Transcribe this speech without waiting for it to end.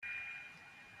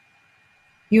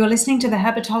You are listening to the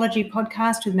Habitology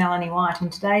podcast with Melanie White,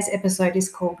 and today's episode is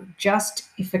called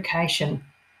Justification.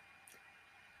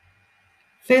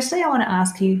 Firstly, I want to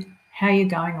ask you how you're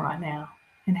going right now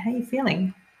and how you're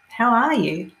feeling. How are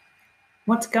you?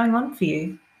 What's going on for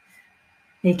you?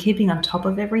 Are you keeping on top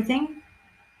of everything?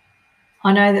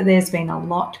 I know that there's been a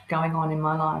lot going on in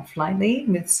my life lately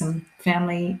with some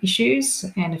family issues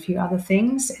and a few other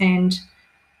things, and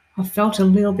I felt a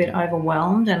little bit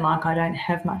overwhelmed and like I don't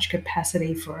have much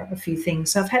capacity for a few things.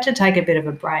 So I've had to take a bit of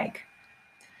a break.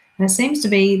 And it seems to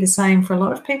be the same for a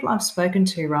lot of people I've spoken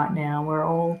to right now. We're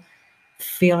all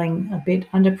feeling a bit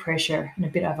under pressure and a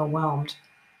bit overwhelmed.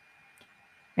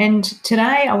 And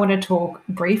today I want to talk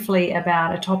briefly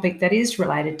about a topic that is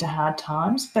related to hard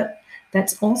times, but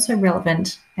that's also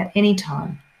relevant at any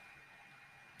time.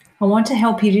 I want to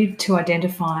help you to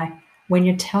identify when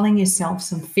you're telling yourself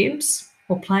some fibs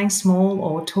or playing small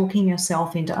or talking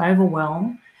yourself into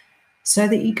overwhelm so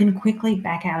that you can quickly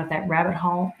back out of that rabbit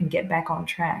hole and get back on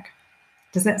track.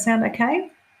 Does that sound okay?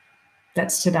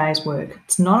 That's today's work.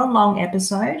 It's not a long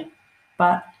episode,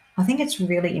 but I think it's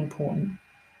really important.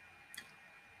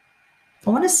 I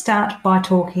want to start by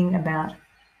talking about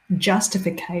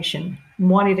justification,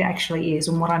 what it actually is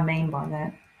and what I mean by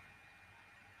that.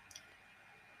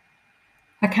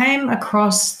 I came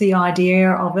across the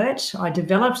idea of it. I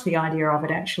developed the idea of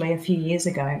it actually a few years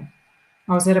ago.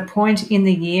 I was at a point in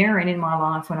the year and in my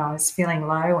life when I was feeling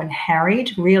low and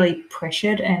harried, really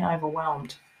pressured and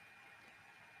overwhelmed.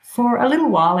 For a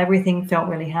little while, everything felt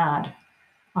really hard.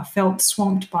 I felt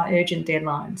swamped by urgent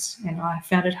deadlines and I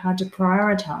found it hard to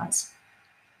prioritize.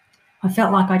 I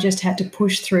felt like I just had to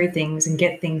push through things and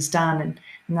get things done,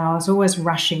 and I was always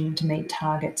rushing to meet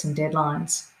targets and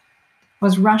deadlines. I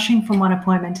was rushing from one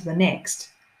appointment to the next.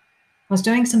 I was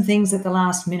doing some things at the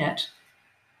last minute,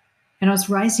 and I was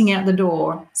racing out the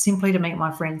door simply to meet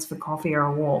my friends for coffee or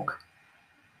a walk.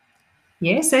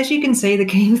 Yes, as you can see, the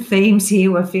key themes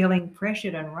here were feeling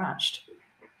pressured and rushed.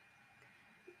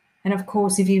 And of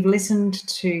course, if you've listened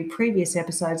to previous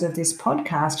episodes of this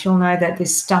podcast, you'll know that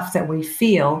this stuff that we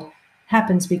feel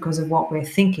happens because of what we're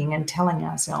thinking and telling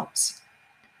ourselves.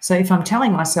 So if I'm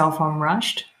telling myself I'm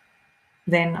rushed,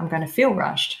 then I'm going to feel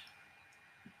rushed.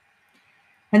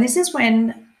 And this is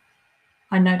when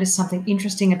I noticed something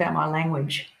interesting about my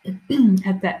language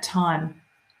at that time.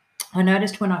 I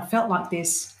noticed when I felt like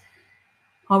this,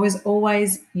 I was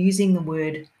always using the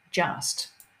word just,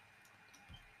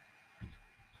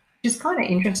 which is kind of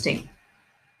interesting.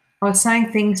 I was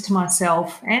saying things to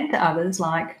myself and to others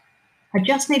like, I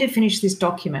just need to finish this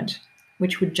document,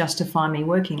 which would justify me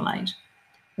working late.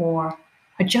 Or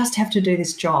I just have to do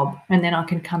this job and then I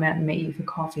can come out and meet you for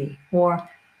coffee. Or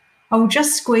I will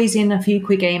just squeeze in a few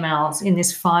quick emails in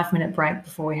this 5-minute break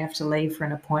before we have to leave for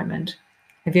an appointment.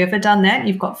 Have you ever done that?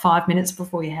 You've got 5 minutes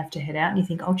before you have to head out and you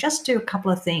think, I'll just do a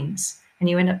couple of things, and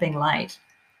you end up being late.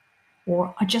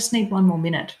 Or I just need 1 more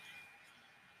minute.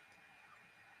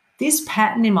 This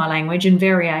pattern in my language and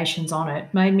variations on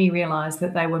it made me realize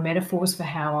that they were metaphors for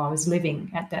how I was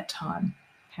living at that time,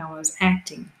 how I was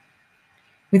acting.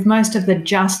 With most of the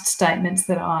just statements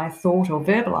that I thought or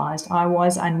verbalized, I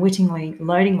was unwittingly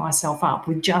loading myself up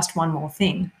with just one more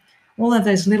thing. All of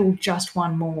those little just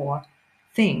one more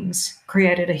things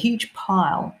created a huge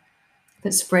pile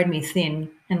that spread me thin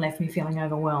and left me feeling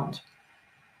overwhelmed.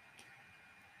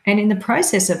 And in the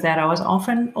process of that, I was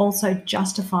often also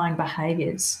justifying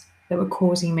behaviors that were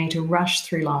causing me to rush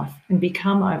through life and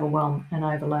become overwhelmed and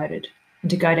overloaded and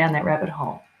to go down that rabbit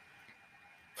hole.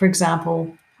 For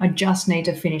example, I just need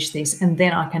to finish this and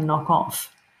then I can knock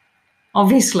off.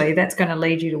 Obviously, that's going to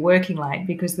lead you to working late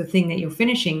because the thing that you're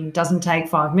finishing doesn't take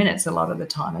 5 minutes. A lot of the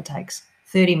time it takes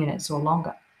 30 minutes or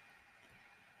longer.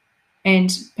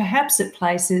 And perhaps it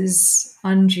places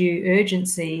undue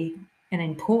urgency and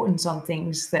importance on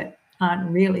things that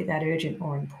aren't really that urgent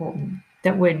or important.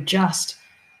 That word just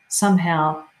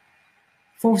somehow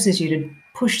forces you to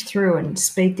push through and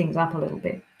speed things up a little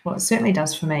bit. Well, it certainly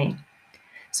does for me.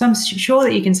 So I'm sure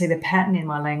that you can see the pattern in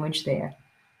my language there.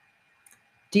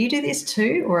 Do you do this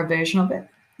too, or a version of it?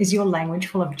 Is your language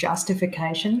full of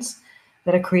justifications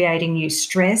that are creating you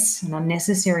stress and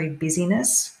unnecessary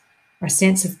busyness, or a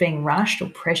sense of being rushed or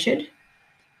pressured?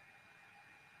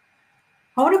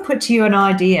 I want to put to you an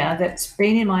idea that's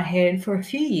been in my head for a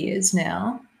few years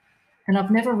now, and I've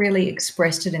never really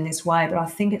expressed it in this way, but I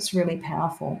think it's really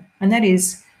powerful. And that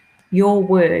is, your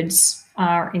words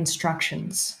are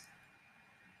instructions.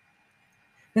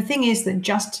 The thing is that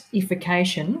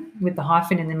justification, with the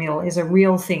hyphen in the middle, is a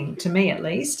real thing, to me at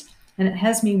least, and it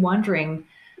has me wondering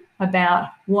about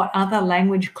what other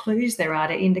language clues there are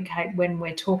to indicate when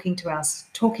we're talking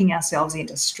ourselves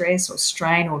into stress or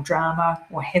strain or drama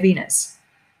or heaviness.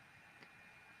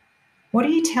 What are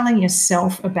you telling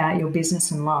yourself about your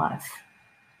business and life?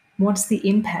 What's the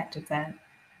impact of that?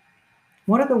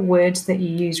 What are the words that you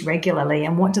use regularly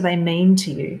and what do they mean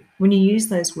to you? When you use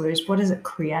those words, what does it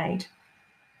create?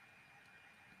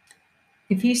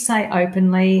 If you say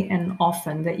openly and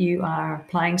often that you are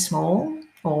playing small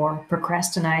or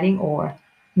procrastinating or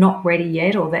not ready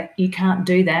yet, or that you can't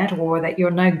do that, or that you're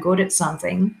no good at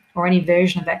something, or any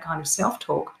version of that kind of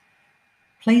self-talk,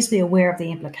 please be aware of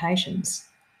the implications.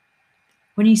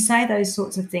 When you say those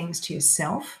sorts of things to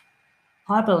yourself,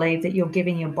 I believe that you're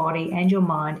giving your body and your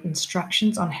mind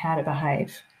instructions on how to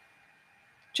behave.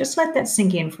 Just let that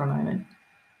sink in for a moment.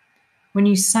 When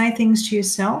you say things to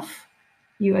yourself,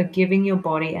 you are giving your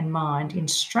body and mind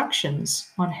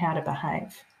instructions on how to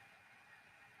behave.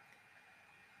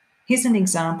 Here's an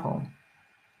example.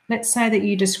 Let's say that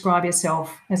you describe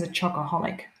yourself as a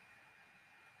chocoholic,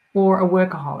 or a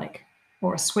workaholic,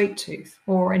 or a sweet tooth,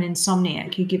 or an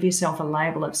insomniac. You give yourself a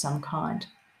label of some kind.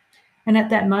 And at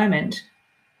that moment,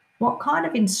 what kind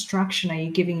of instruction are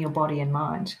you giving your body and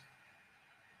mind?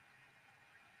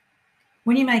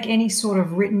 When you make any sort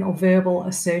of written or verbal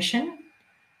assertion,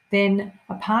 then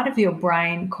a part of your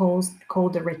brain called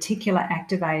the reticular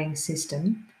activating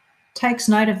system takes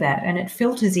note of that, and it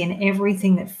filters in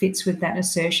everything that fits with that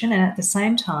assertion, and at the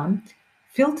same time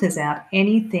filters out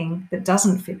anything that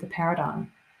doesn't fit the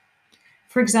paradigm.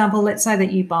 For example, let's say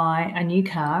that you buy a new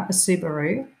car, a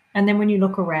Subaru, and then when you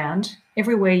look around,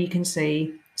 everywhere you can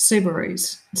see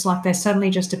Subarus. It's like they suddenly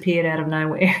just appeared out of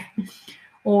nowhere.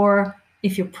 Or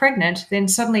if you're pregnant, then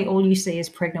suddenly all you see is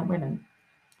pregnant women.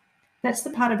 That's the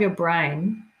part of your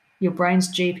brain's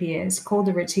GPS, called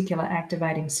the reticular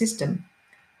activating system.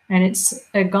 And it's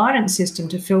a guidance system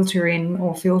to filter in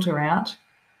or filter out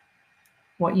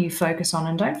what you focus on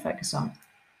and don't focus on.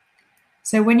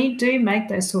 So when you do make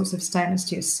those sorts of statements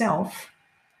to yourself,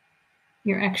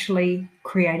 you're actually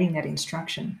creating that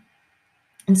instruction.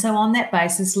 And so on that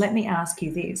basis, let me ask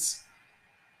you this.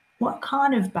 What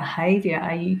kind of behavior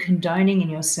are you condoning in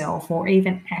yourself or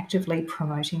even actively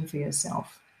promoting for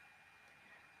yourself?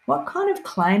 What kind of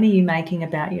claim are you making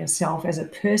about yourself as a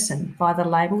person by the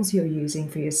labels you're using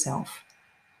for yourself?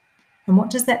 And what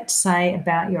does that say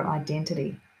about your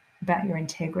identity, about your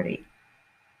integrity?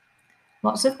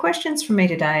 Lots of questions from me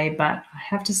today, but I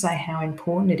have to say how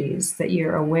important it is that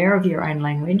you're aware of your own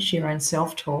language, your own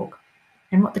self-talk,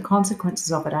 and what the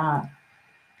consequences of it are.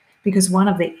 Because one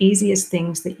of the easiest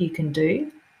things that you can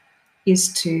do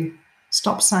is to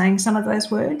stop saying some of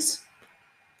those words,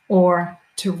 or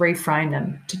to reframe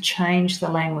them, to change the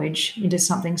language into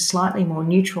something slightly more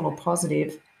neutral or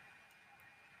positive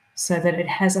so that it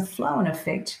has a flow-on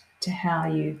effect to how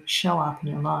you show up in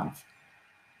your life.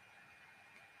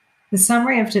 The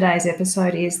summary of today's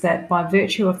episode is that by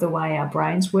virtue of the way our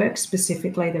brains work,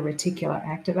 specifically the reticular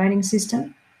activating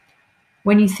system,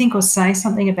 when you think or say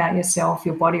something about yourself,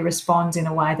 your body responds in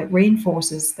a way that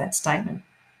reinforces that statement.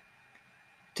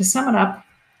 To sum it up,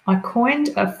 I coined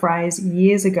a phrase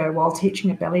years ago while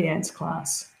teaching a belly dance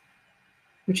class,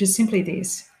 which is simply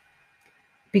this: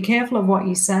 be careful of what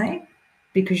you say,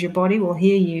 because your body will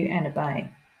hear you and obey.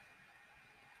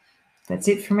 That's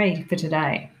it for me for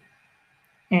today.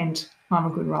 And I'm a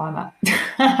good rhymer.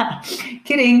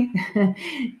 Kidding.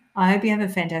 I hope you have a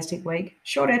fantastic week.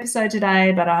 Short episode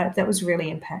today, but I hope that was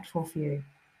really impactful for you.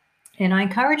 And I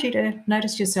encourage you to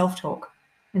notice your self-talk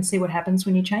and see what happens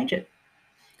when you change it.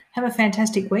 Have a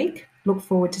fantastic week. Look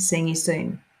forward to seeing you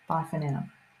soon. Bye for now.